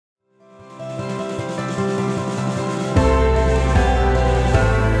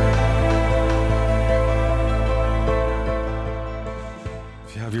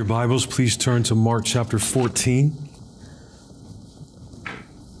Bibles, please turn to Mark chapter 14.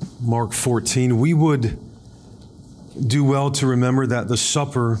 Mark 14. We would do well to remember that the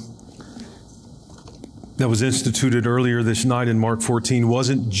supper that was instituted earlier this night in Mark 14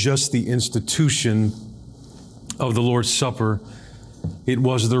 wasn't just the institution of the Lord's Supper. It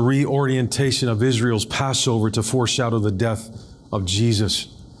was the reorientation of Israel's Passover to foreshadow the death of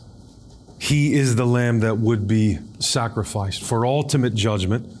Jesus. He is the lamb that would be sacrificed for ultimate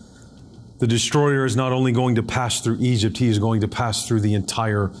judgment. The destroyer is not only going to pass through Egypt, he is going to pass through the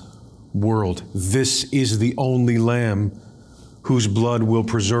entire world. This is the only lamb whose blood will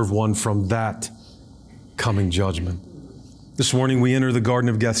preserve one from that coming judgment. This morning we enter the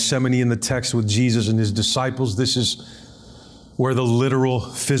Garden of Gethsemane in the text with Jesus and his disciples. This is where the literal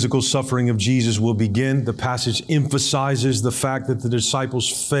physical suffering of Jesus will begin. The passage emphasizes the fact that the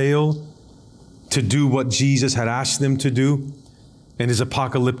disciples fail to do what Jesus had asked them to do. In his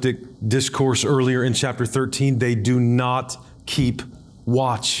apocalyptic discourse earlier in chapter 13, they do not keep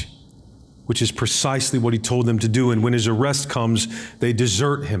watch, which is precisely what he told them to do. And when his arrest comes, they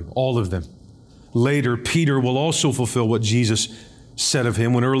desert him, all of them. Later, Peter will also fulfill what Jesus said of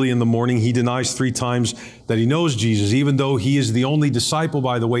him when early in the morning he denies 3 times that he knows Jesus, even though he is the only disciple,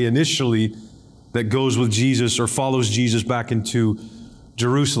 by the way, initially that goes with Jesus or follows Jesus back into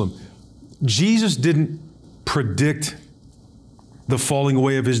Jerusalem. Jesus didn't predict the falling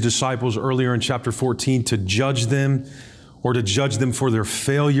away of his disciples earlier in chapter 14 to judge them or to judge them for their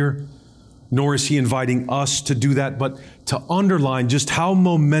failure, nor is he inviting us to do that, but to underline just how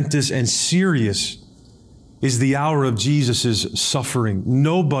momentous and serious is the hour of Jesus' suffering.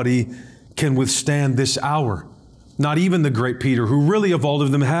 Nobody can withstand this hour. Not even the great Peter, who really of all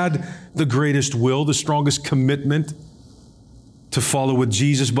of them had the greatest will, the strongest commitment to follow with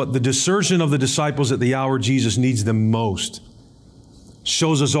Jesus. But the desertion of the disciples at the hour Jesus needs them most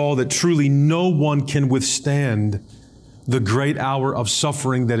shows us all that truly no one can withstand the great hour of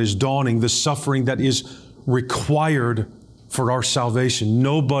suffering that is dawning, the suffering that is required for our salvation.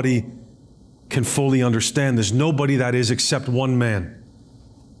 Nobody can fully understand this. Nobody, that is, except one man,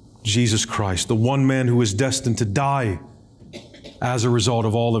 Jesus Christ, the one man who is destined to die as a result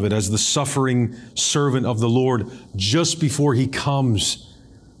of all of it, as the suffering servant of the Lord just before he comes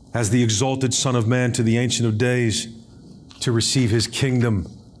as the exalted Son of Man to the Ancient of Days to receive his kingdom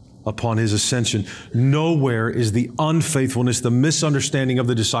upon his ascension. Nowhere is the unfaithfulness, the misunderstanding of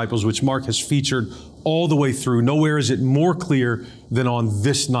the disciples, which Mark has featured all the way through, nowhere is it more clear than on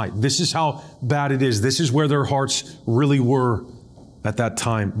this night. This is how bad it is. This is where their hearts really were at that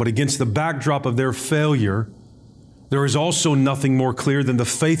time. But against the backdrop of their failure, there is also nothing more clear than the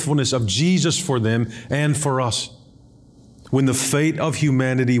faithfulness of Jesus for them and for us. When the fate of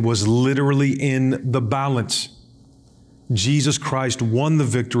humanity was literally in the balance, Jesus Christ won the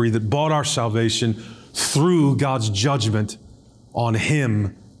victory that bought our salvation through God's judgment on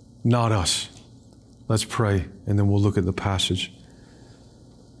him, not us. Let's pray, and then we'll look at the passage.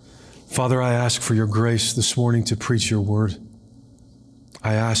 Father, I ask for your grace this morning to preach your word.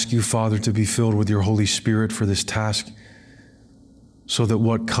 I ask you, Father, to be filled with your Holy Spirit for this task, so that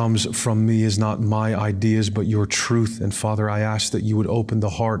what comes from me is not my ideas, but your truth. And Father, I ask that you would open the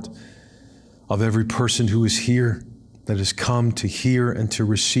heart of every person who is here, that has come to hear and to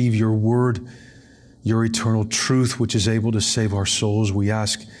receive your word, your eternal truth, which is able to save our souls. We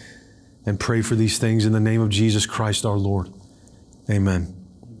ask and pray for these things in the name of Jesus Christ our Lord. Amen.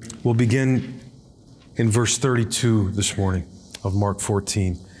 We'll begin in verse 32 this morning of Mark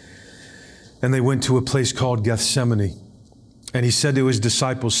 14. And they went to a place called Gethsemane. And he said to his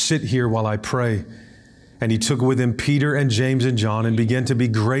disciples, "Sit here while I pray." And he took with him Peter and James and John and began to be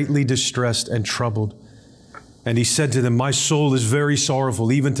greatly distressed and troubled. And he said to them, "My soul is very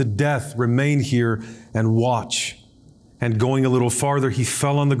sorrowful, even to death. Remain here and watch." And going a little farther, he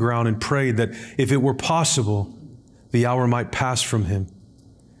fell on the ground and prayed that if it were possible, the hour might pass from him.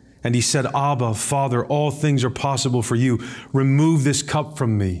 And he said, "Abba, Father, all things are possible for you. Remove this cup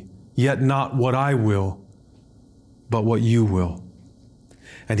from me, yet not what I will, but what you will."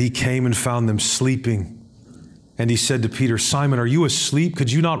 And he came and found them sleeping. And he said to Peter, "Simon, are you asleep?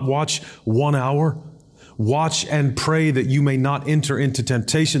 Could you not watch 1 hour? Watch and pray that you may not enter into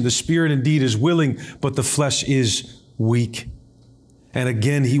temptation. The spirit indeed is willing, but the flesh is weak." And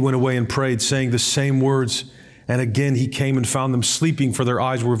again he went away and prayed, saying the same words. And again he came and found them sleeping, for their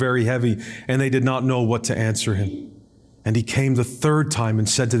eyes were very heavy, and they did not know what to answer him. And he came the 3rd time and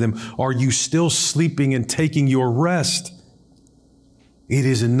said to them, "Are you still sleeping and taking your rest? It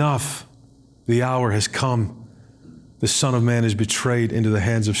is enough. The hour has come. The Son of Man is betrayed into the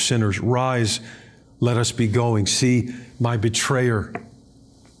hands of sinners. Rise, let us be going. See, my betrayer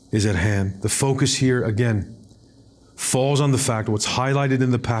is at hand. The focus here, again, falls on the fact, what's highlighted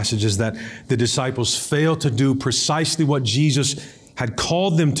in the passage is that the disciples fail to do precisely what Jesus had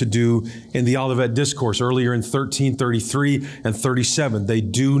called them to do in the Olivet Discourse earlier in 13:33 and 37. They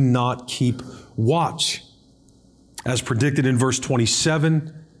do not keep watch. As predicted in verse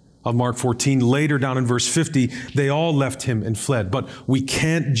 27 of Mark 14, later down in verse 50, they all left him and fled. But we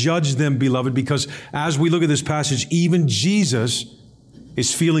can't judge them, beloved, because as we look at this passage, even Jesus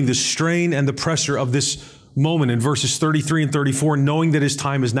is feeling the strain and the pressure of this moment in verses 33 and 34, knowing that his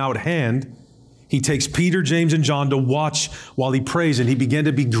time is now at hand. He takes Peter, James, and John to watch while he prays, and he began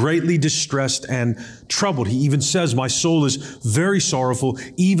to be greatly distressed and troubled. He even says, "My soul is very sorrowful,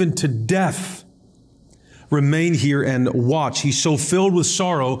 even to death. Remain here and watch." He's so filled with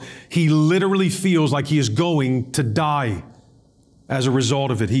sorrow, he literally feels like he is going to die as a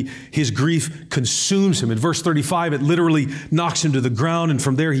result of it. His grief consumes him. In verse 35, it literally knocks him to the ground, and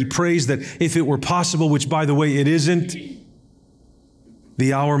from there he prays that if it were possible, which by the way it isn't,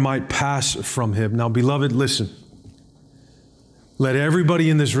 the hour might pass from him. Now, beloved, listen. Let everybody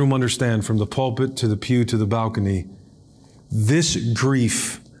in this room understand, from the pulpit to the pew to the balcony, this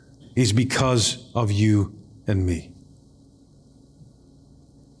grief is because of you and me.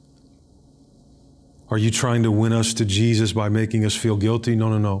 Are you trying to win us to Jesus by making us feel guilty? No,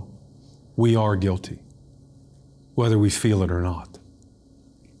 no, no. We are guilty, whether we feel it or not.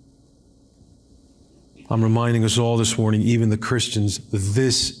 I'm reminding us all this morning, even the Christians,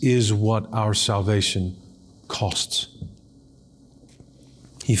 this is what our salvation costs.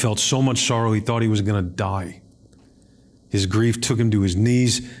 He felt so much sorrow, he thought he was going to die. His grief took him to his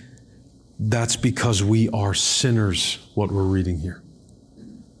knees. That's because we are sinners, what we're reading here.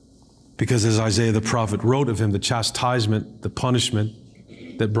 Because as Isaiah the prophet wrote of him, the chastisement, the punishment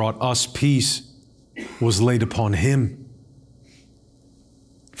that brought us peace was laid upon him.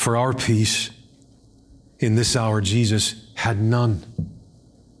 For our peace, in this hour, Jesus had none.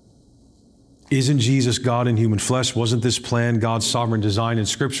 Isn't Jesus God in human flesh? Wasn't this plan God's sovereign design in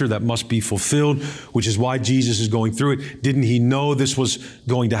Scripture that must be fulfilled, which is why Jesus is going through it? Didn't he know this was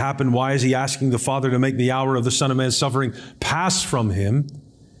going to happen? Why is he asking the Father to make the hour of the Son of Man's suffering pass from him?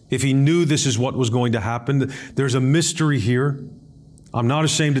 If he knew this is what was going to happen, there's a mystery here. I'm not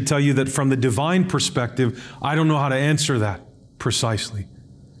ashamed to tell you that from the divine perspective, I don't know how to answer that precisely.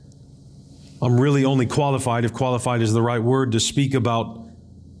 I'm really only qualified, if qualified is the right word, to speak about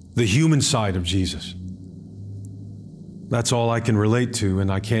the human side of Jesus. That's all I can relate to,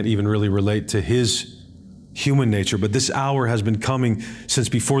 and I can't even really relate to his human nature. But this hour has been coming since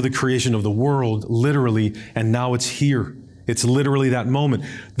before the creation of the world, literally, and now it's here. It's literally that moment.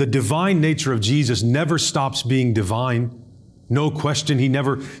 The divine nature of Jesus never stops being divine. No question, he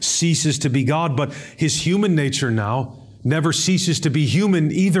never ceases to be God, but his human nature now never ceases to be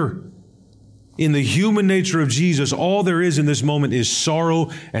human either. In the human nature of Jesus, all there is in this moment is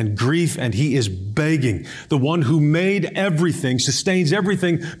sorrow and grief, and he is begging. The one who made everything, sustains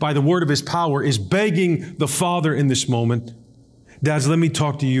everything by the word of his power, is begging the Father in this moment. Dads, let me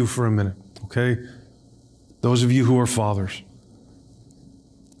talk to you for a minute, okay? Those of you who are fathers.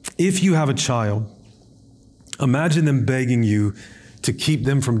 If you have a child, imagine them begging you to keep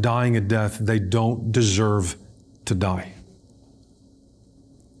them from dying a death they don't deserve to die.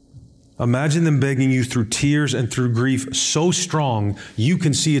 Imagine them begging you through tears and through grief so strong you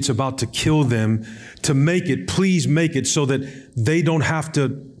can see it's about to kill them, to make it, please make it so that they don't have to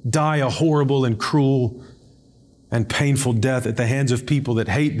die a horrible and cruel and painful death at the hands of people that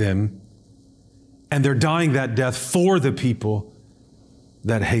hate them. And they're dying that death for the people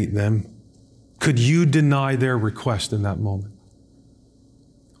that hate them. Could you deny their request in that moment?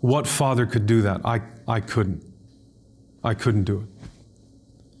 What father could do that? I couldn't. I couldn't do it.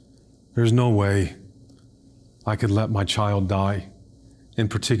 There's no way I could let my child die, in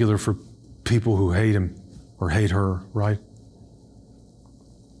particular for people who hate him or hate her, right?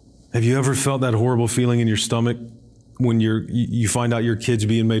 Have you ever felt that horrible feeling in your stomach when you find out your kid's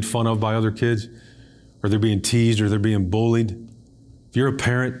being made fun of by other kids, or they're being teased, or they're being bullied? If you're a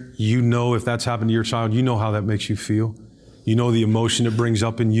parent, you know if that's happened to your child, you know how that makes you feel. You know the emotion it brings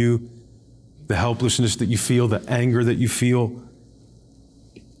up in you, the helplessness that you feel, the anger that you feel.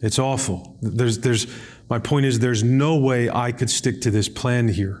 It's awful. My point is, there's no way I could stick to this plan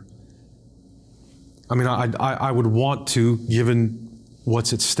here. I mean, I would want to, given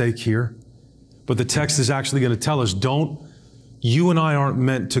what's at stake here. But the text is actually going to tell us, you and I aren't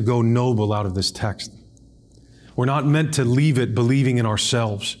meant to go noble out of this text. We're not meant to leave it believing in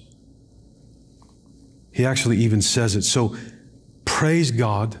ourselves. He actually even says it. So praise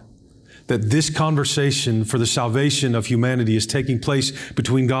God that this conversation for the salvation of humanity is taking place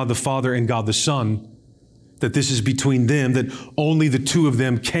between God the Father and God the Son, that this is between them, that only the two of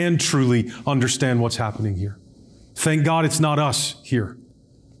them can truly understand what's happening here. Thank God it's not us here,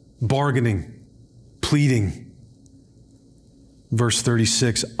 bargaining, pleading. Verse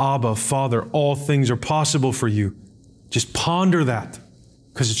 36, Abba, Father, all things are possible for you. Just ponder that,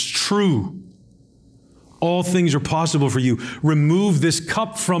 because it's true. All things are possible for you. Remove this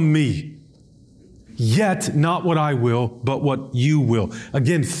cup from me. Yet not what I will, but what you will.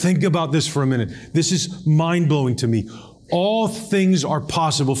 Again, think about this for a minute. This is mind-blowing to me. All things are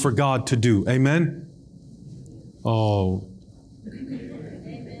possible for God to do. Amen? Oh.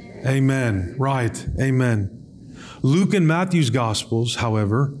 Amen. Right. Amen. Luke and Matthew's Gospels,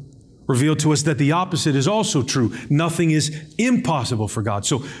 however, reveal to us that the opposite is also true. Nothing is impossible for God.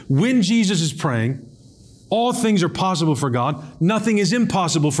 So when Jesus is praying, all things are possible for God. Nothing is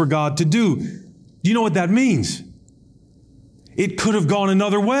impossible for God to do. Do you know what that means? It could have gone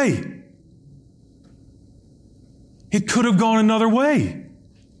another way. It could have gone another way.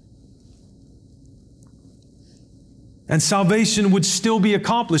 And salvation would still be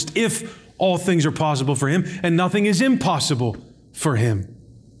accomplished if all things are possible for Him and nothing is impossible for Him.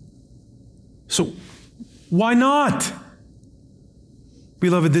 So why not?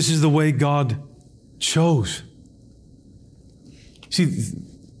 Beloved, this is the way God chose. See,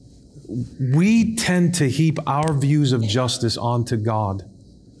 we tend to heap our views of justice onto God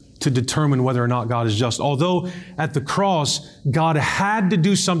to determine whether or not God is just. Although at the cross, God had to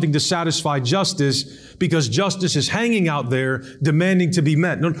do something to satisfy justice because justice is hanging out there demanding to be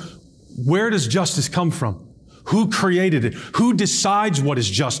met. No, where does justice come from? Who created it? Who decides what is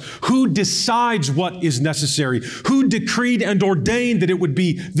just? Who decides what is necessary? Who decreed and ordained that it would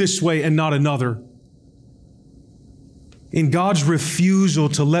be this way and not another? In God's refusal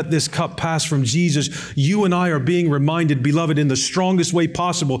to let this cup pass from Jesus, you and I are being reminded, beloved, in the strongest way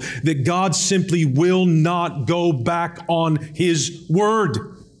possible, that God simply will not go back on His word.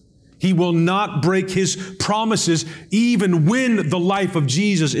 He will not break His promises even when the life of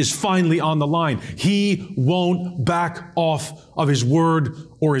Jesus is finally on the line. He won't back off of His word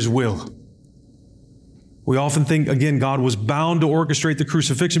or His will. We often think, again, God was bound to orchestrate the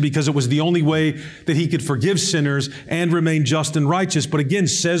crucifixion because it was the only way that He could forgive sinners and remain just and righteous. But again,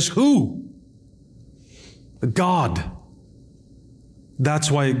 says who? God.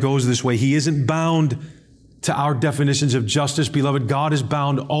 That's why it goes this way. He isn't bound to our definitions of justice, beloved. God is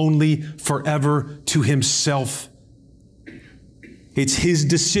bound only forever to Himself. It's His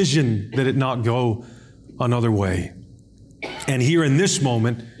decision that it not go another way. And here in this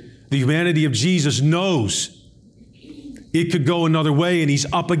moment, the humanity of Jesus knows it could go another way, and He's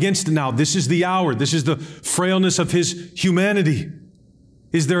up against it now. This is the hour. This is the frailness of His humanity.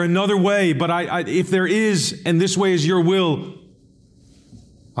 Is there another way? But if there is, and this way is your will,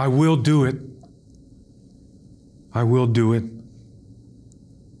 I will do it. I will do it.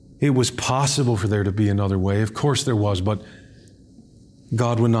 It was possible for there to be another way. Of course there was, but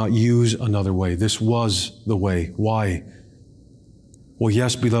God would not use another way. This was the way. Why? Well,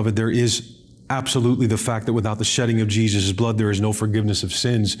 yes, beloved, there is absolutely the fact that without the shedding of Jesus' blood, there is no forgiveness of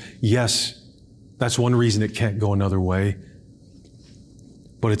sins. Yes, that's one reason it can't go another way.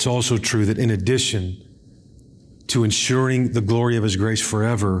 But it's also true that in addition to ensuring the glory of His grace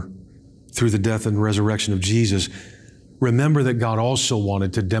forever through the death and resurrection of Jesus, remember that God also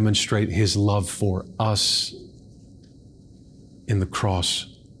wanted to demonstrate His love for us in the cross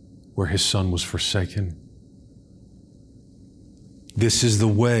where His Son was forsaken. This is the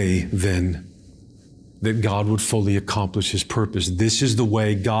way, then, that God would fully accomplish His purpose. This is the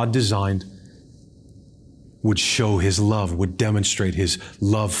way God designed would show His love, would demonstrate His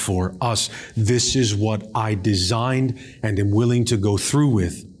love for us. This is what I designed and am willing to go through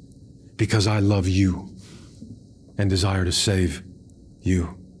with because I love you and desire to save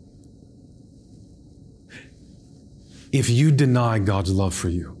you. If you deny God's love for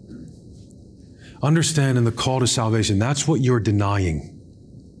you, understand in the call to salvation, that's what you're denying.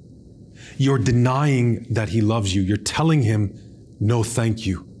 You're denying that He loves you. You're telling Him, no, thank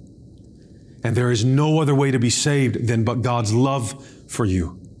you. And there is no other way to be saved than but God's love for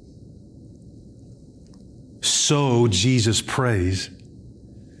you. So Jesus prays,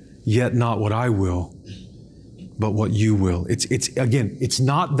 yet not what I will, but what you will. It's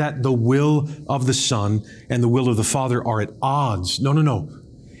not that the will of the Son and the will of the Father are at odds. No.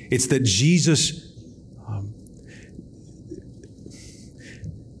 It's that Jesus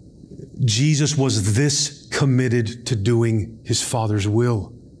was this committed to doing His Father's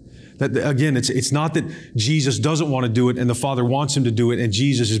will, That, again, it's not that Jesus doesn't want to do it and the Father wants him to do it and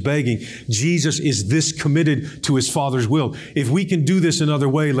Jesus is begging. Jesus is this committed to his Father's will. If we can do this another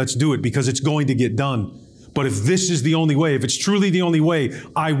way, let's do it because it's going to get done. But if this is the only way, if it's truly the only way,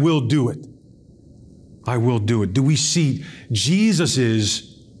 I will do it. I will do it. Do we see Jesus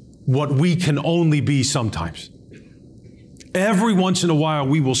is what we can only be sometimes? Every once in a while,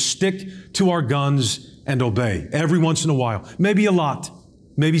 we will stick to our guns and obey. Every once in a while. Maybe a lot.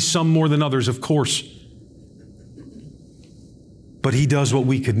 Maybe some more than others, of course. But he does what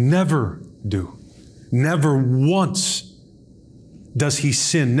we could never do. Never once does he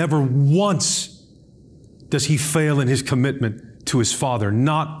sin. Never once does he fail in his commitment to his Father.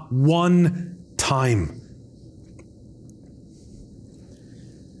 Not one time.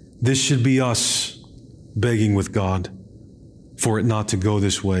 This should be us begging with God for it not to go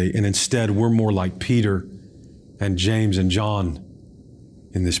this way. And instead, we're more like Peter and James and John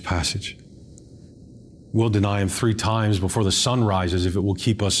in this passage. We'll deny him 3 times before the sun rises if it will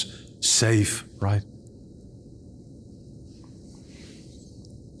keep us safe, right?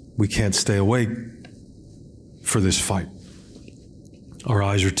 We can't stay awake for this fight. Our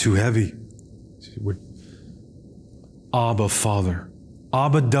eyes are too heavy. We're Abba, Father.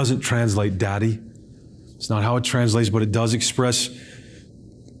 Abba doesn't translate daddy. It's not how it translates, but it does express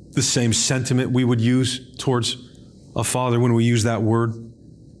the same sentiment we would use towards a father when we use that word.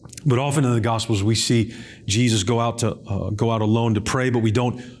 But often in the Gospels, we see Jesus go out alone to pray, but we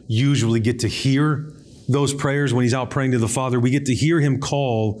don't usually get to hear those prayers when he's out praying to the Father. We get to hear him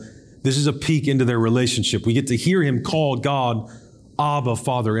call. This is a peek into their relationship. We get to hear him call God Abba,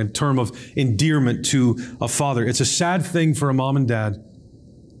 Father, in term of endearment to a father. It's a sad thing for a mom and dad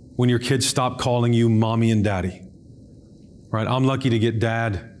when your kids stop calling you mommy and daddy. Right? I'm lucky to get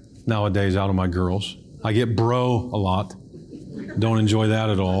dad nowadays out of my girls. I get bro a lot. Don't enjoy that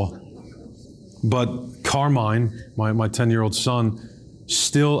at all. But Carmine, my 10-year-old son,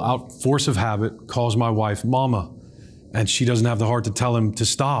 still out force of habit, calls my wife mama. And she doesn't have the heart to tell him to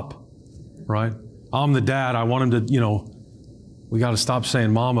stop, right? I'm the dad. I want him to, we got to stop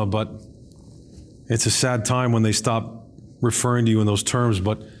saying mama, but it's a sad time when they stop referring to you in those terms.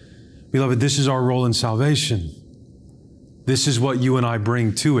 But beloved, this is our role in salvation. This is what you and I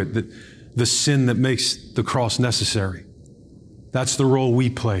bring to it, that the sin that makes the cross necessary. That's the role we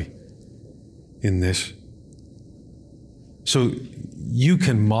play in this. So you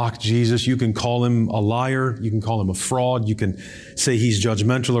can mock Jesus. You can call him a liar. You can call him a fraud. You can say he's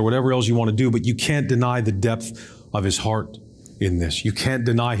judgmental or whatever else you want to do, but you can't deny the depth of his heart in this. You can't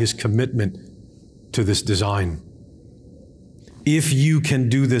deny his commitment to this design. If you can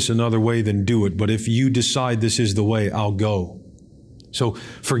do this another way, then do it. But if you decide this is the way, I'll go. So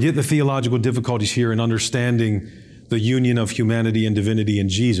forget the theological difficulties here in understanding the union of humanity and divinity in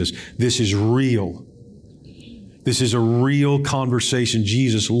Jesus. This is real. This is a real conversation.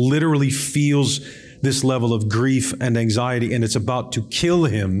 Jesus literally feels this level of grief and anxiety, and it's about to kill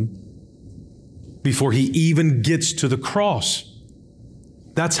him before he even gets to the cross.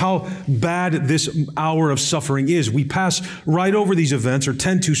 That's how bad this hour of suffering is. We pass right over these events, or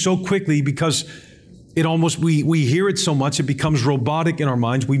tend to, so quickly because we hear it so much, it becomes robotic in our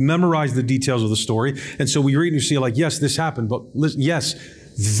minds. We memorize the details of the story. And so we read and you see like, yes, this happened. But listen, yes,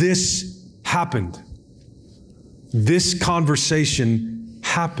 this happened. This conversation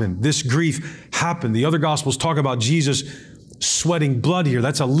happened. This grief happened. The other Gospels talk about Jesus sweating blood here.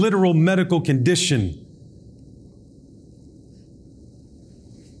 That's a literal medical condition.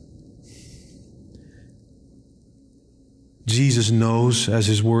 Jesus knows, as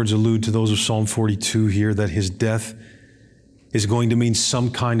his words allude to those of Psalm 42 here, that his death is going to mean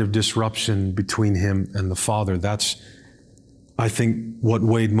some kind of disruption between him and the Father. That's, I think, what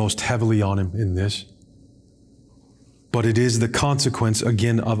weighed most heavily on him in this. But it is the consequence,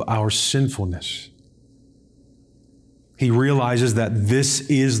 again, of our sinfulness. He realizes that this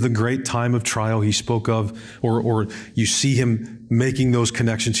is the great time of trial he spoke of, or you see him making those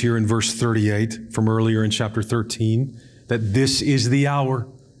connections here in verse 38 from earlier in chapter 13. That this is the hour.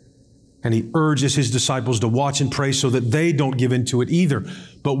 And he urges his disciples to watch and pray so that they don't give into it either.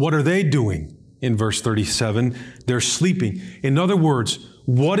 But what are they doing? In verse 37, they're sleeping. In other words,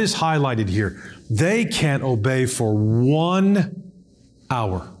 what is highlighted here? They can't obey for 1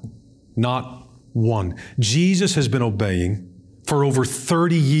 hour. Not one. Jesus has been obeying for over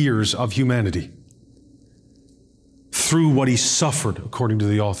 30 years of humanity through what he suffered, according to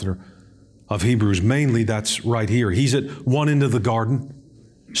the author of Hebrews. Mainly, that's right here. He's at one end of the garden,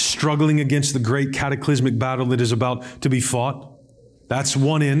 struggling against the great cataclysmic battle that is about to be fought. That's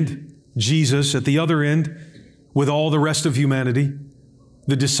one end. Jesus at the other end with all the rest of humanity.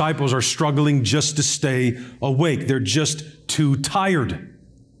 The disciples are struggling just to stay awake. They're just too tired.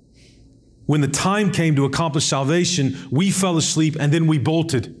 When the time came to accomplish salvation, we fell asleep and then we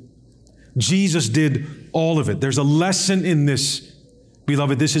bolted. Jesus did all of it. There's a lesson in this,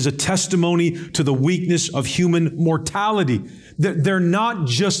 beloved. This is a testimony to the weakness of human mortality. They're not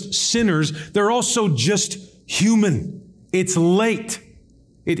just sinners. They're also just human. It's late.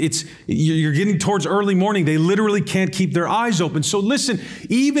 You're getting towards early morning. They literally can't keep their eyes open. So listen,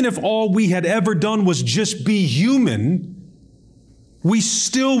 even if all we had ever done was just be human, we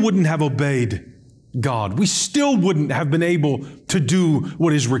still wouldn't have obeyed God. We still wouldn't have been able to do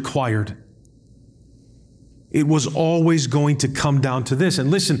what is required. It was always going to come down to this.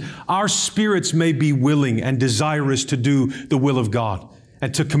 And listen, our spirits may be willing and desirous to do the will of God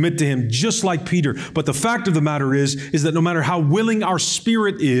and to commit to Him, just like Peter. But the fact of the matter is that no matter how willing our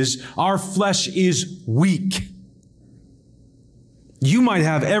spirit is, our flesh is weak. You might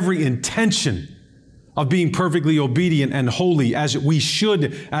have every intention of being perfectly obedient and holy as we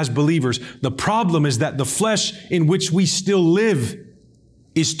should as believers. The problem is that the flesh in which we still live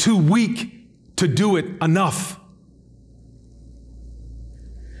is too weak to do it enough.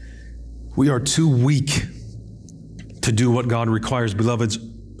 We are too weak to do what God requires.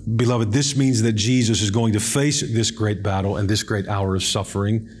 Beloved, this means that Jesus is going to face this great battle and this great hour of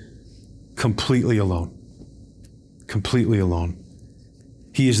suffering completely alone. Completely alone.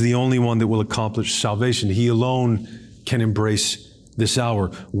 He is the only one that will accomplish salvation. He alone can embrace this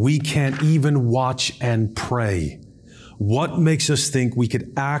hour. We can't even watch and pray. What makes us think we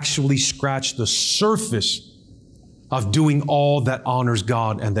could actually scratch the surface of doing all that honors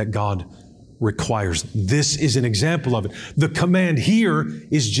God and that God requires? This is an example of it. The command here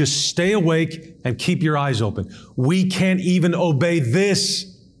is just stay awake and keep your eyes open. We can't even obey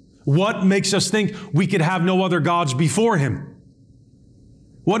this. What makes us think we could have no other gods before Him?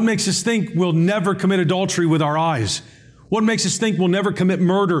 What makes us think we'll never commit adultery with our eyes? What makes us think we'll never commit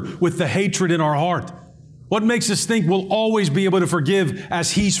murder with the hatred in our heart? What makes us think we'll always be able to forgive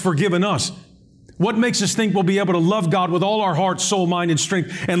as He's forgiven us? What makes us think we'll be able to love God with all our heart, soul, mind, and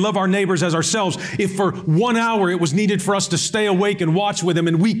strength and love our neighbors as ourselves if for 1 hour it was needed for us to stay awake and watch with Him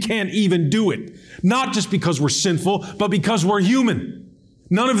and we can't even do it? Not just because we're sinful, but because we're human.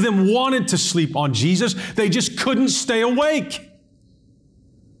 None of them wanted to sleep on Jesus. They just couldn't stay awake.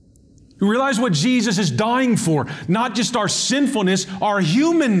 You realize what Jesus is dying for? Not just our sinfulness, our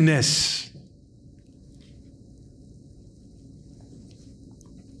humanness.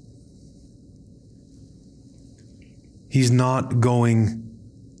 He's not going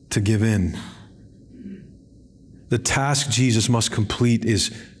to give in. The task Jesus must complete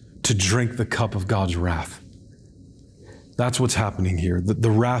is to drink the cup of God's wrath. That's what's happening here. The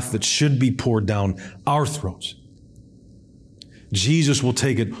wrath that should be poured down our throats. Jesus will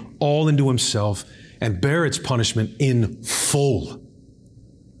take it all into Himself and bear its punishment in full.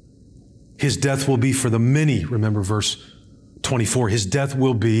 His death will be for the many. Remember verse 24. His death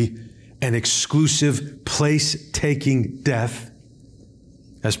will be an exclusive, place-taking death.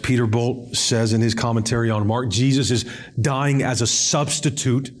 As Peter Bolt says in his commentary on Mark, Jesus is dying as a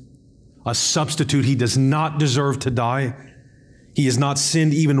substitute. A substitute. He does not deserve to die. He has not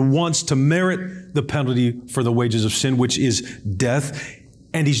sinned even once to merit the penalty for the wages of sin, which is death.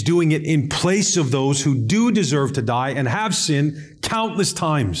 And He's doing it in place of those who do deserve to die and have sinned countless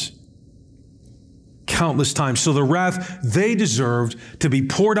times. Countless times. So the wrath they deserved to be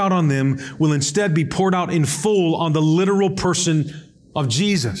poured out on them will instead be poured out in full on the literal person of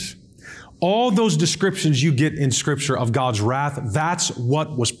Jesus. All those descriptions you get in Scripture of God's wrath, that's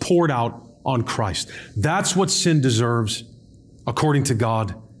what was poured out on Christ. That's what sin deserves according to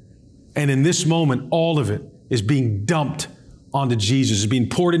God. And in this moment, all of it is being dumped onto Jesus, is being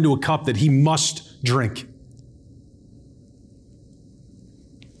poured into a cup that He must drink.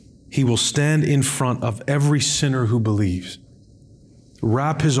 He will stand in front of every sinner who believes,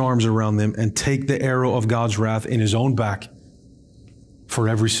 wrap His arms around them, and take the arrow of God's wrath in His own back for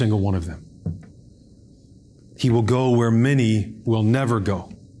every single one of them. He will go where many will never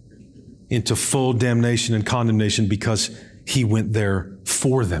go, into full damnation and condemnation, because He went there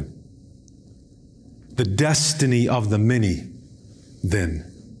for them. The destiny of the many, then,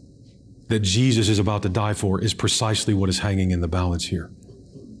 that Jesus is about to die for is precisely what is hanging in the balance here.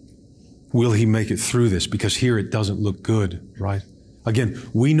 Will He make it through this? Because here it doesn't look good, right? Again,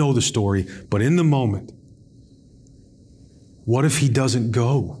 we know the story, but in the moment, what if He doesn't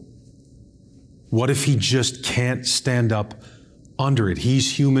go? What if He just can't stand up under it?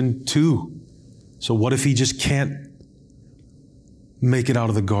 He's human too. So what if He just can't make it out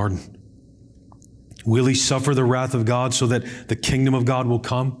of the garden? Will he suffer the wrath of God so that the kingdom of God will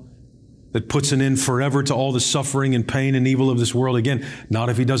come? That puts an end forever to all the suffering and pain and evil of this world? Again, not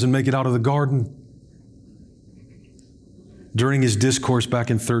if he doesn't make it out of the garden. During his discourse back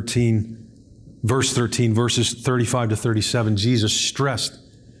in verse 13, verses 35 to 37, Jesus stressed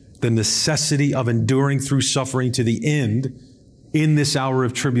the necessity of enduring through suffering to the end in this hour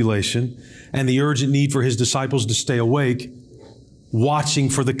of tribulation, and the urgent need for his disciples to stay awake, watching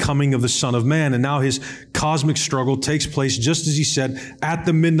for the coming of the Son of Man. And now his cosmic struggle takes place, just as he said, at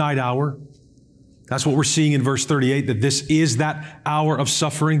the midnight hour. That's what we're seeing in verse 38, that this is that hour of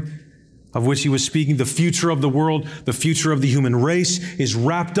suffering of which he was speaking. The future of the world, the future of the human race is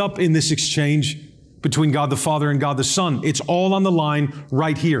wrapped up in this exchange between God the Father and God the Son. It's all on the line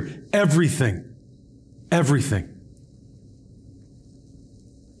right here. Everything. Everything.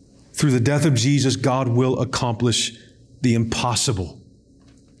 Through the death of Jesus, God will accomplish the impossible.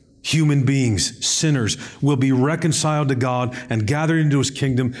 Human beings, sinners, will be reconciled to God and gathered into his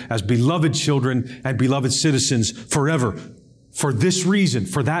kingdom as beloved children and beloved citizens forever. For this reason,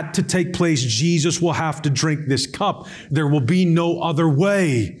 for that to take place, Jesus will have to drink this cup. There will be no other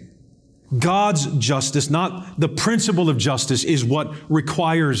way. God's justice, not the principle of justice, is what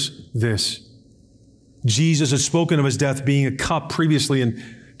requires this. Jesus has spoken of his death being a cup previously in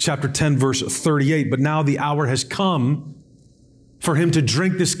chapter 10, verse 38, but now the hour has come for him to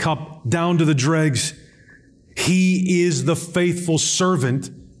drink this cup down to the dregs. He is the faithful servant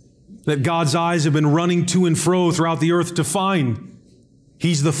that God's eyes have been running to and fro throughout the earth to find.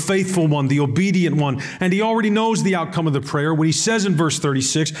 He's the faithful one, the obedient one. And he already knows the outcome of the prayer when he says in verse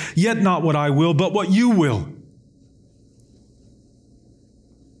 36, "Yet not what I will, but what you will."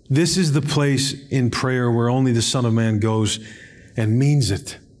 This is the place in prayer where only the Son of Man goes and means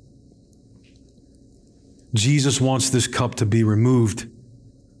it. Jesus wants this cup to be removed,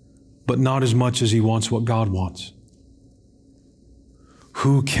 but not as much as he wants what God wants.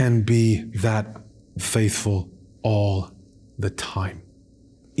 Who can be that faithful all the time,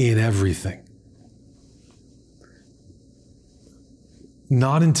 in everything?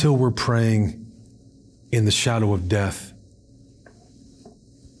 Not until we're praying in the shadow of death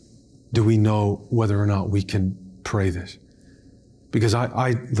do we know whether or not we can pray this. Because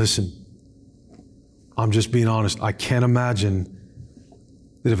listen, I'm just being honest. I can't imagine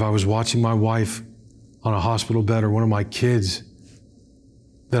that if I was watching my wife on a hospital bed or one of my kids,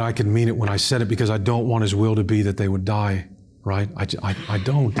 that I could mean it when I said it, because I don't want his will to be that they would die, right? I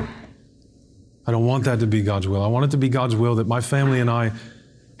don't. I don't want that to be God's will. I want it to be God's will that my family and I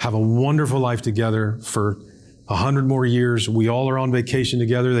have a wonderful life together for 100 more years. We all are on vacation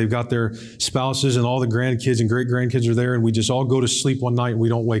together. They've got their spouses and all the grandkids and great-grandkids are there, and we just all go to sleep one night and we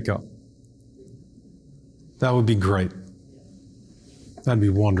don't wake up. That would be great. That'd be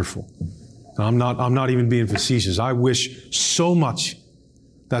wonderful. And I'm not even being facetious. I wish so much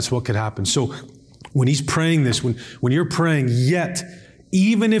that's what could happen. So when he's praying this, when you're praying, "Yet,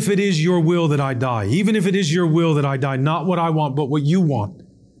 even if it is your will that I die, even if it is your will that I die, not what I want, but what you want."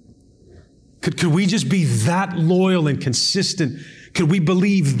 Could we just be that loyal and consistent? Could we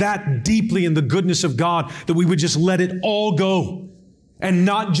believe that deeply in the goodness of God that we would just let it all go, and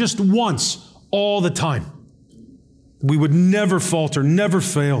not just once, all the time? We would never falter, never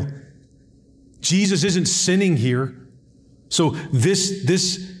fail. Jesus isn't sinning here. So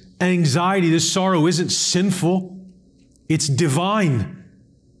this anxiety, this sorrow isn't sinful. It's divine.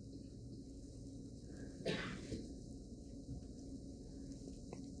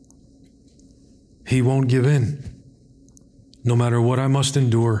 He won't give in. No matter what I must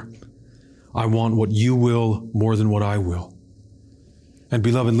endure, I want what you will more than what I will. And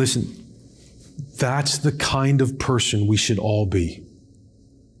beloved, listen, that's the kind of person we should all be.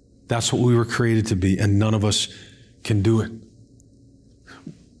 That's what we were created to be, and none of us can do it.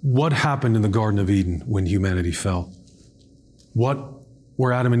 What happened in the Garden of Eden when humanity fell? What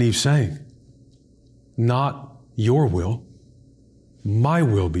were Adam and Eve saying? Not your will, my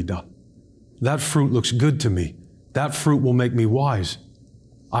will be done. That fruit looks good to me. That fruit will make me wise.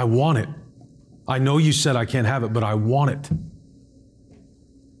 I want it. I know you said I can't have it, but I want it.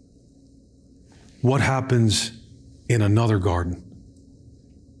 What happens in another garden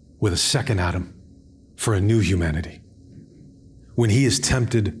with a second Adam for a new humanity? When he is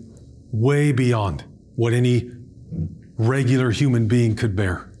tempted way beyond what any regular human being could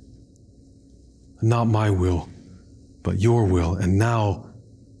bear. Not my will, but your will. And now,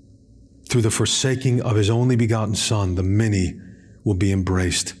 through the forsaking of his only begotten Son, the many will be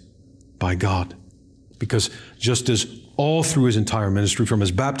embraced by God. Because just as all through his entire ministry, from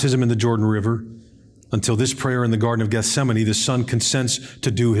his baptism in the Jordan River until this prayer in the Garden of Gethsemane, the Son consents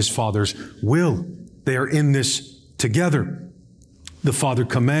to do his Father's will. They are in this together. The Father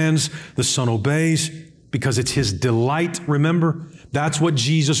commands, the Son obeys, because it's His delight, remember? That's what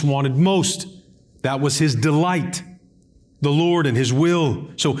Jesus wanted most. That was His delight, the Lord and His will.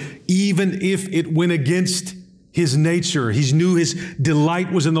 So even if it went against His nature, He knew His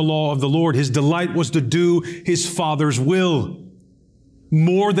delight was in the law of the Lord. His delight was to do His Father's will.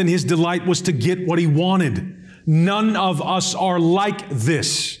 More than His delight was to get what He wanted. None of us are like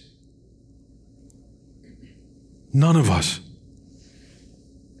this. None of us.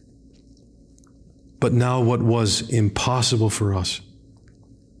 But now what was impossible for us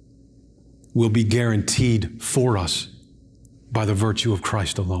will be guaranteed for us by the virtue of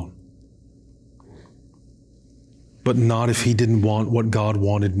Christ alone. But not if He didn't want what God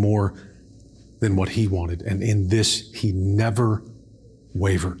wanted more than what He wanted. And in this, He never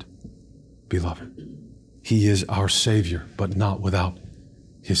wavered, beloved. He is our Savior, but not without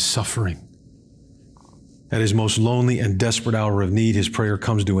His suffering. At His most lonely and desperate hour of need, His prayer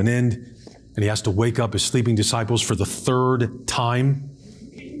comes to an end, and He has to wake up His sleeping disciples for the third time.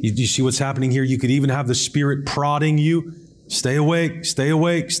 You see what's happening here? You could even have the Spirit prodding you. Stay awake, stay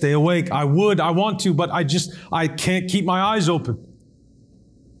awake, stay awake. I want to, but I can't keep my eyes open.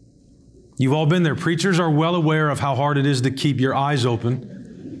 You've all been there. Preachers are well aware of how hard it is to keep your eyes open.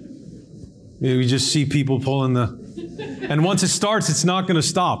 You just see people pulling and once it starts, it's not going to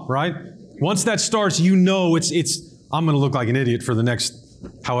stop, right? Once that starts, you know I'm going to look like an idiot for the next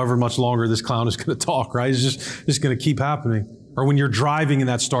however much longer this clown is going to talk, right? It's just going to keep happening. Or when you're driving and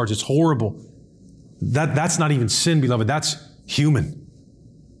that starts, it's horrible. That's not even sin, beloved. That's human.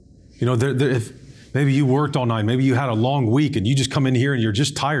 You know, if maybe you worked all night, maybe you had a long week and you just come in here and you're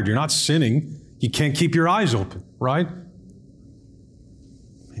just tired. You're not sinning. You can't keep your eyes open, right?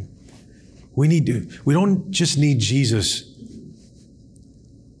 We don't just need Jesus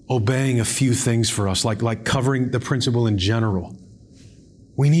obeying a few things for us, like covering the principle in general.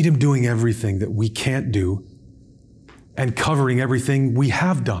 We need Him doing everything that we can't do and covering everything we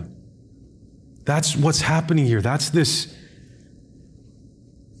have done. That's what's happening here. That's this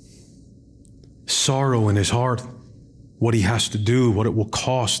sorrow in His heart, what He has to do, what it will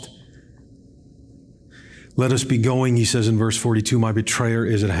cost. Let us be going, He says in verse 42, my betrayer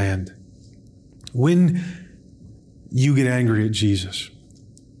is at hand. When you get angry at Jesus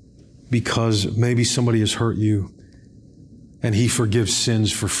because maybe somebody has hurt you and He forgives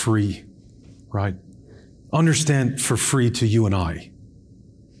sins for free, right? Understand, for free to you and I.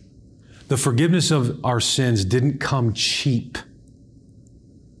 The forgiveness of our sins didn't come cheap,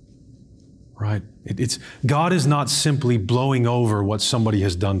 right? God is not simply blowing over what somebody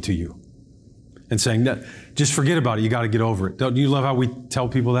has done to you and saying, just forget about it. You got to get over it. Don't you love how we tell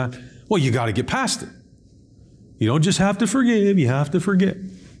people that? Well, you got to get past it. You don't just have to forgive, you have to forget.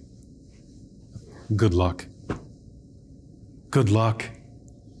 Good luck. Good luck.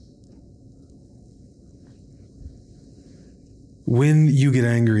 When you get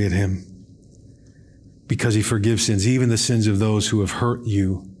angry at Him because He forgives sins, even the sins of those who have hurt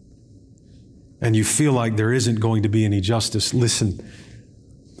you, and you feel like there isn't going to be any justice, listen,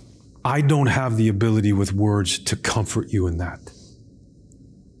 I don't have the ability with words to comfort you in that.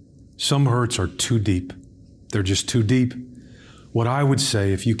 Some hurts are too deep. They're just too deep. What I would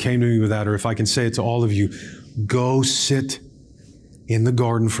say, if you came to me with that, or if I can say it to all of you, go sit in the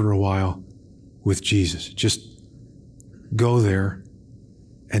garden for a while with Jesus. Just go there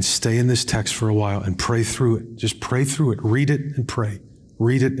and stay in this text for a while and pray through it. Just pray through it. Read it and pray.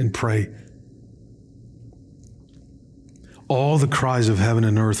 Read it and pray. All the cries of heaven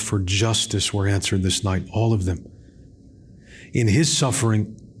and earth for justice were answered this night, all of them. In His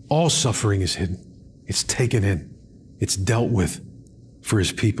suffering, all suffering is hidden. It's taken in. It's dealt with for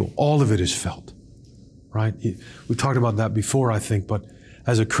His people. All of it is felt, right? We talked about that before, I think, but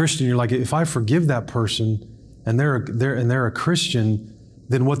as a Christian, you're like, if I forgive that person and they're a Christian,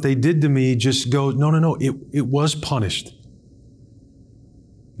 then what they did to me just goes, no, it was punished.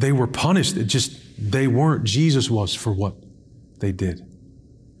 They were punished. They weren't. Jesus was for what they did.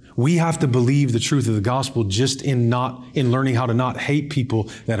 We have to believe the truth of the gospel just in learning how to not hate people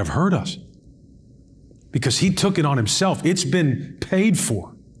that have hurt us. Because He took it on Himself. It's been paid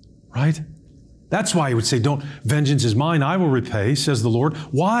for, right? That's why He would say, vengeance is mine, I will repay, says the Lord.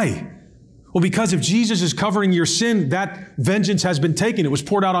 Why? Well, because if Jesus is covering your sin, that vengeance has been taken. It was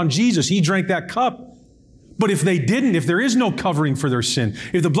poured out on Jesus. He drank that cup. But if they didn't, if there is no covering for their sin,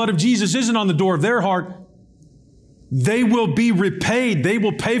 if the blood of Jesus isn't on the door of their heart, they will be repaid. They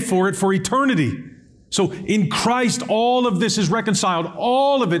will pay for it for eternity. So in Christ, all of this is reconciled.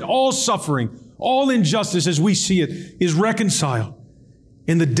 All of it, all suffering, all injustice as we see it is reconciled.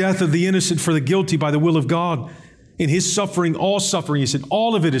 In the death of the innocent for the guilty by the will of God. In His suffering, all suffering, He said,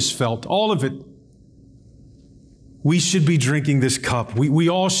 all of it is felt, all of it. We should be drinking this cup. We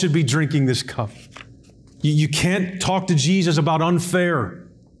all should be drinking this cup. You can't talk to Jesus about unfair.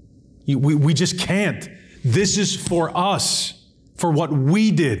 We just can't. This is for us, for what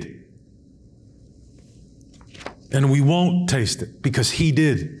we did. And we won't taste it because He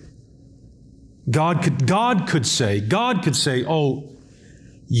did. God could say, oh,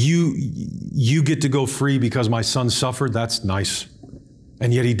 you get to go free because my son suffered. That's nice.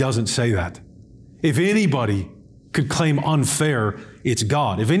 And yet He doesn't say that. If anybody could claim unfair, it's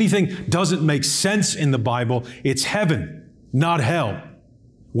God. If anything doesn't make sense in the Bible, it's heaven, not hell.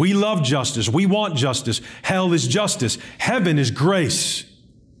 We love justice. We want justice. Hell is justice. Heaven is grace.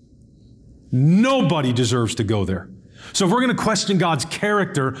 Nobody deserves to go there. So if we're going to question God's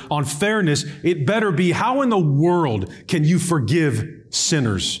character on fairness, it better be, how in the world can you forgive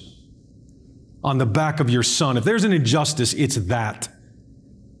sinners on the back of your son? If there's an injustice, it's that.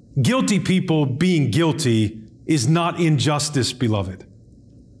 Guilty people being guilty is not injustice, beloved.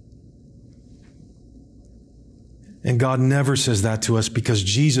 And God never says that to us, because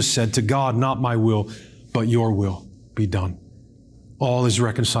Jesus said to God, not my will, but your will be done. All is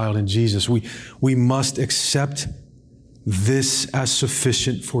reconciled in Jesus. We must accept this as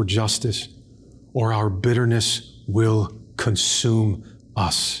sufficient for justice, or our bitterness will consume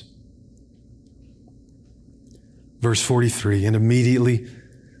us. Verse 43, and immediately,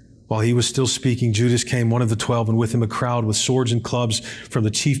 while He was still speaking, Judas came, one of the 12, and with him a crowd with swords and clubs from the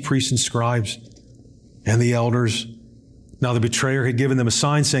chief priests and scribes and the elders. Now the betrayer had given them a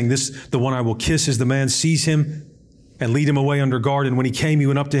sign, saying, this, the one I will kiss, is the man. Seize him and lead him away under guard. And when he came, he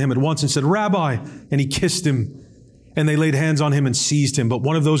went up to him at once and said, Rabbi, and he kissed him. And they laid hands on him and seized him. But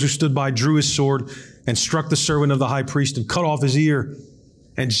one of those who stood by drew his sword and struck the servant of the high priest and cut off his ear.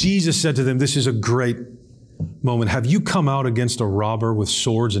 And Jesus said to them, this is a great moment. Have you come out against a robber with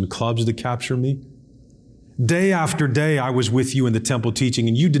swords and clubs to capture me? Day after day I was with you in the temple teaching,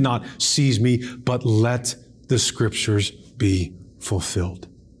 and you did not seize me, but let the scriptures be fulfilled.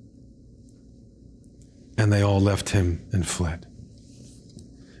 And they all left him and fled.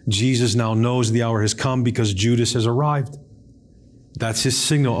 Jesus now knows the hour has come because Judas has arrived. That's his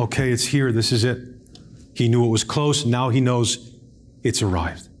signal. Okay, it's here. This is it. He knew it was close. Now he knows it's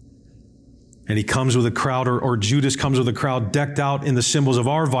arrived. And he comes with a crowd, or Judas comes with a crowd decked out in the symbols of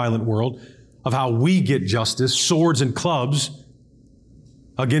our violent world, of how we get justice, swords and clubs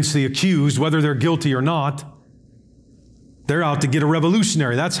against the accused, whether they're guilty or not. They're out to get a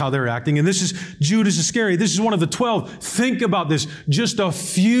revolutionary. That's how they're acting. And this is Judas Iscariot. This is one of the 12. Think about this. Just a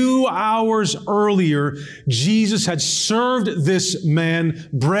few hours earlier, Jesus had served this man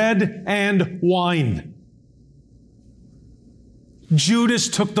bread and wine. Judas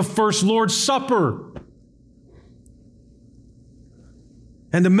took the first Lord's Supper.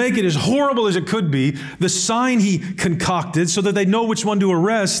 And to make it as horrible as it could be, the sign he concocted so that they know which one to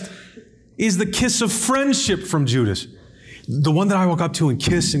arrest is the kiss of friendship from Judas. The one that I walk up to and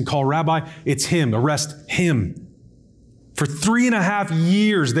kiss and call Rabbi, it's him. Arrest him. For 3.5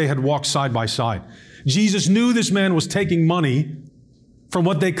 years, they had walked side by side. Jesus knew this man was taking money from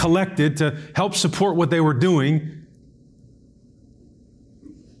what they collected to help support what they were doing.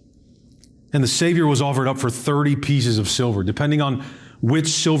 And the Savior was offered up for 30 pieces of silver. Depending on which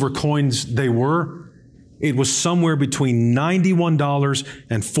silver coins they were, it was somewhere between $91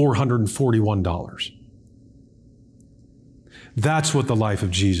 and $441. That's what the life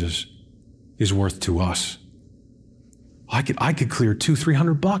of Jesus is worth to us. I could clear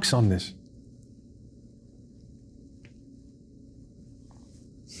 $200-300 on this.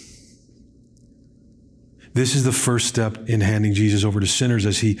 This is the first step in handing Jesus over to sinners,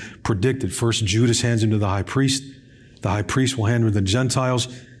 as he predicted. First, Judas hands him to the high priest. The high priest will hand him to the Gentiles.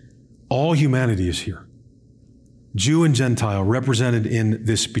 All humanity is here. Jew and Gentile represented in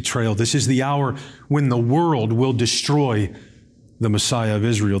this betrayal. This is the hour when the world will destroy the Messiah of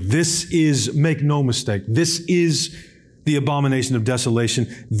Israel. This is, make no mistake, this is the abomination of desolation.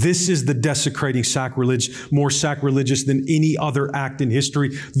 This is the desecrating sacrilege, more sacrilegious than any other act in history.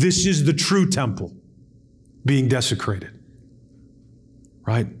 This is the true temple being desecrated,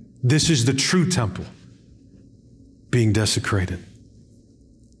 right? This is the true temple being desecrated.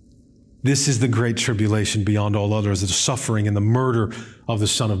 This is the great tribulation beyond all others, the suffering and the murder of the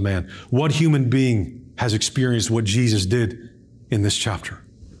Son of Man. What human being has experienced what Jesus did in this chapter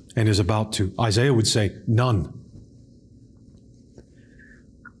and is about to? Isaiah would say, none.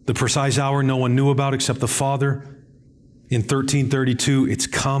 The precise hour no one knew about except the Father. In 1332, it's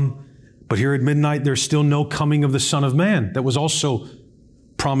come. But here at midnight, there's still no coming of the Son of Man. That was also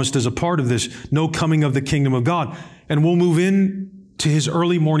promised as a part of this, no coming of the kingdom of God. And we'll move in to his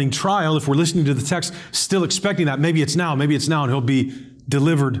early morning trial, if we're listening to the text, still expecting that. Maybe it's now, and he'll be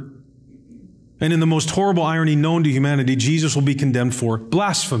delivered. And in the most horrible irony known to humanity, Jesus will be condemned for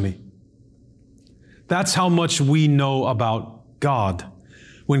blasphemy. That's how much we know about God.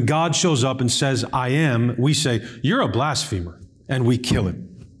 When God shows up and says, I am, we say, you're a blasphemer, and we kill him.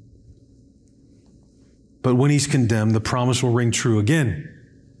 But when he's condemned, the promise will ring true again.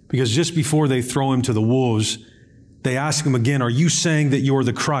 Because just before they throw him to the wolves, they ask him again, are you saying that you're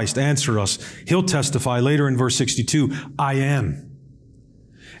the Christ? Answer us. He'll testify later in verse 62, I am.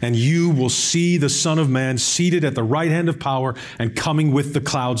 And you will see the Son of Man seated at the right hand of power and coming with the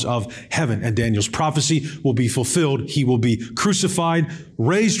clouds of heaven. And Daniel's prophecy will be fulfilled. He will be crucified,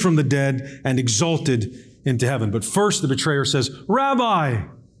 raised from the dead, and exalted into heaven. But first the betrayer says, Rabbi,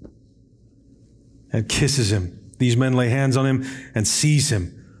 and kisses him. These men lay hands on him and seize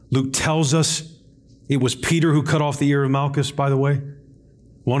him. Luke tells us it was Peter who cut off the ear of Malchus, by the way.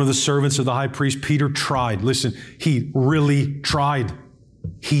 One of the servants of the high priest, Peter, tried. Listen, he really tried.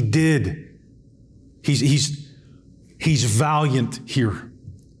 He did. He's valiant here.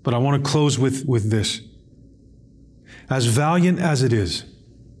 But I want to close with this. As valiant as it is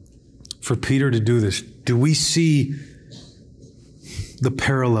for Peter to do this, do we see the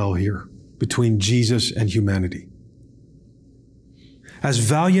parallel here between Jesus and humanity? As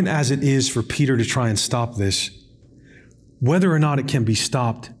valiant as it is for Peter to try and stop this, whether or not it can be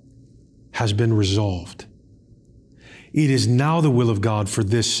stopped has been resolved. It is now the will of God for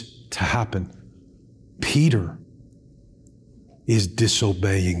this to happen. Peter is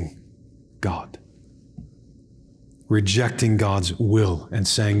disobeying God, rejecting God's will and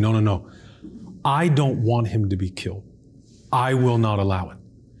saying, no, I don't want him to be killed. I will not allow it.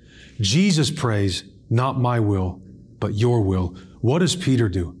 Jesus prays, not my will, but your will. What does Peter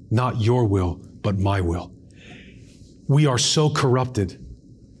do? Not your will, but my will. We are so corrupted.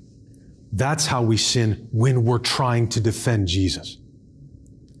 That's how we sin when we're trying to defend Jesus.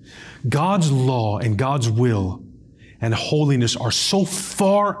 God's law and God's will and holiness are so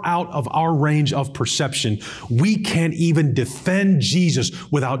far out of our range of perception, we can't even defend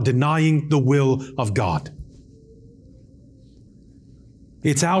Jesus without denying the will of God.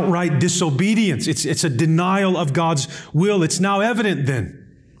 It's outright disobedience. It's a denial of God's will. It's now evident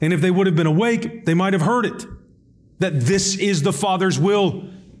then. And if they would have been awake, they might have heard it. That this is the Father's will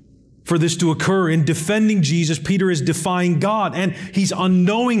for this to occur. In defending Jesus, Peter is defying God. And he's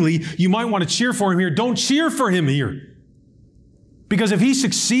unknowingly, you might want to cheer for him here. Don't cheer for him here. Because if he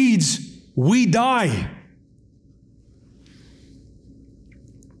succeeds, we die.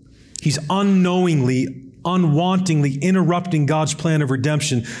 He's unknowingly, unwantingly interrupting God's plan of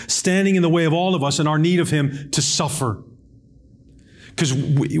redemption, standing in the way of all of us and our need of him to suffer. Because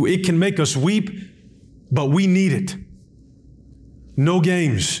it can make us weep, but we need it. No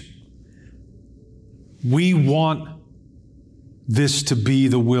games. We want this to be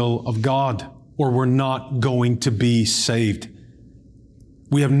the will of God, or we're not going to be saved.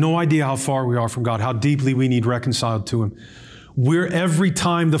 We have no idea how far we are from God, how deeply we need reconciled to him. Every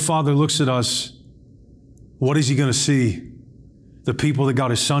time the Father looks at us, what is he going to see? The people that got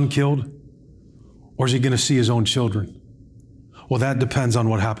his son killed? Or is he going to see his own children? Well, that depends on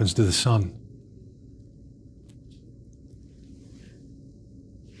what happens to the son.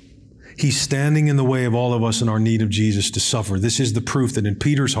 He's standing in the way of all of us in our need of Jesus to suffer. This is the proof that in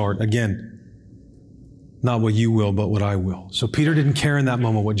Peter's heart, again, not what you will, but what I will. So Peter didn't care in that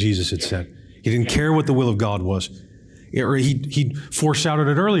moment what Jesus had said. He didn't care what the will of God was. He foreshadowed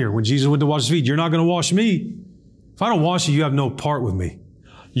it earlier when Jesus went to wash his feet. You're not going to wash me. If I don't wash you, you have no part with me.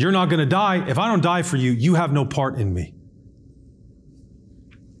 You're not going to die. If I don't die for you, you have no part in me.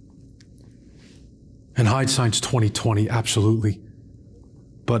 And hindsight's 20/20, absolutely.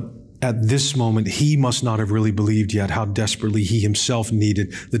 But at this moment, he must not have really believed yet how desperately he himself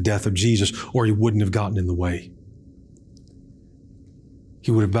needed the death of Jesus, or he wouldn't have gotten in the way. He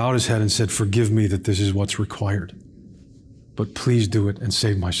would have bowed his head and said, forgive me that this is what's required, but please do it and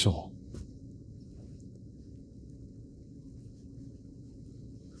save my soul.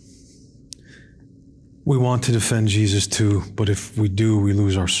 We want to defend Jesus too, but if we do, we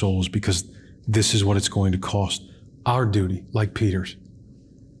lose our souls, because this is what it's going to cost. Our duty, like Peter's,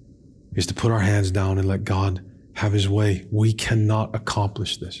 is to put our hands down and let God have his way. We cannot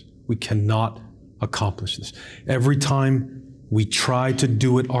accomplish this. We cannot accomplish this. Every time we try to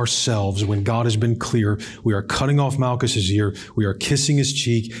do it ourselves, when God has been clear, we are cutting off Malchus's ear, we are kissing his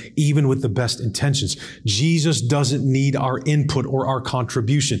cheek, even with the best intentions. Jesus doesn't need our input or our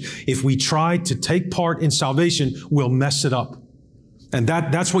contribution. If we try to take part in salvation, we'll mess it up. And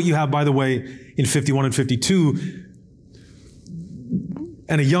that's what you have, by the way, in 51 and 52.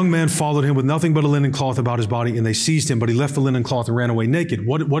 And a young man followed him with nothing but a linen cloth about his body, and they seized him, but he left the linen cloth and ran away naked.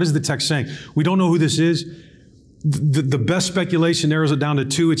 What is the text saying? We don't know who this is. The best speculation narrows it down to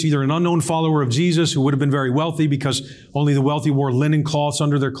two. It's either an unknown follower of Jesus who would have been very wealthy because only the wealthy wore linen cloths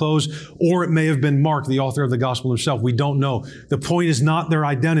under their clothes, or it may have been Mark, the author of the gospel himself. We don't know. The point is not their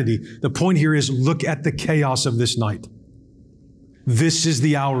identity. The point here is look at the chaos of this night. This is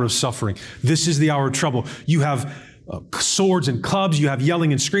the hour of suffering. This is the hour of trouble. You have swords and clubs. You have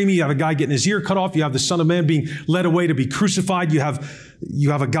yelling and screaming. You have a guy getting his ear cut off. You have the Son of Man being led away to be crucified. You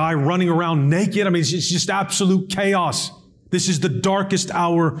have a guy running around naked. I mean, it's just absolute chaos. This is the darkest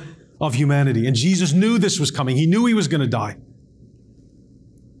hour of humanity. And Jesus knew this was coming. He knew he was going to die.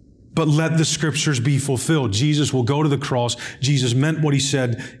 But let the scriptures be fulfilled. Jesus will go to the cross. Jesus meant what he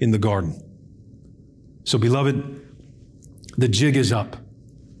said in the garden. So, beloved, the jig is up.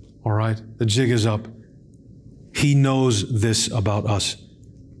 All right? The jig is up. He knows this about us,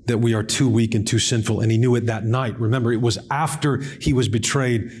 that we are too weak and too sinful, and he knew it that night. Remember, it was after he was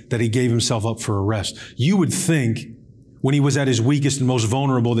betrayed that he gave himself up for arrest. You would think when he was at his weakest and most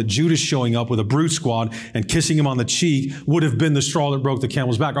vulnerable that Judas showing up with a brute squad and kissing him on the cheek would have been the straw that broke the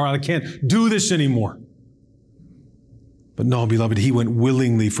camel's back. All right, I can't do this anymore. But no, beloved, he went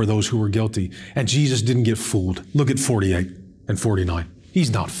willingly for those who were guilty. And Jesus didn't get fooled. Look at 48 and 49.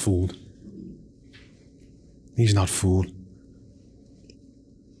 He's not fooled. He's not fooled.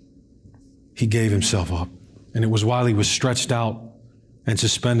 He gave himself up. And it was while he was stretched out and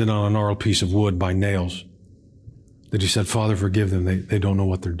suspended on a gnarled piece of wood by nails that he said, Father, forgive them. They don't know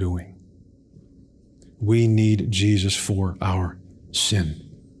what they're doing. We need Jesus for our sin,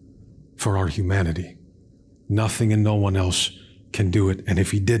 for our humanity. Nothing and no one else can do it. And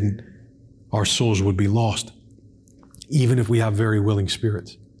if he didn't, our souls would be lost, even if we have very willing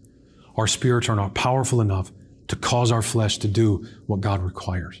spirits. Our spirits are not powerful enough to cause our flesh to do what God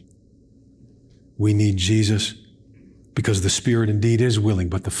requires. We need Jesus because the spirit indeed is willing,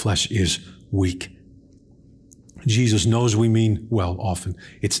 but the flesh is weak. Jesus knows we mean well often.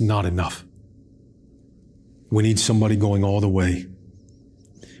 It's not enough. We need somebody going all the way.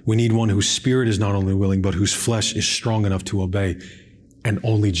 We need one whose spirit is not only willing, but whose flesh is strong enough to obey. And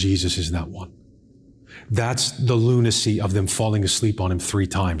only Jesus is that one. That's the lunacy of them falling asleep on him 3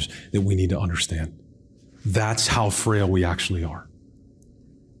 times that we need to understand. That's how frail we actually are.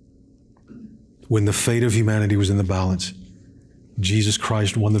 When the fate of humanity was in the balance, Jesus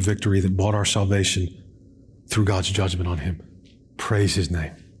Christ won the victory that bought our salvation through God's judgment on him. Praise his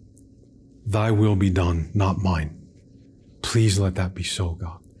name. Thy will be done, not mine. Please let that be so,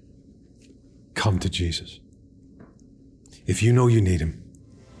 God. Come to Jesus. If you know you need him,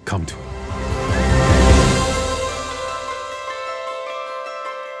 come to him.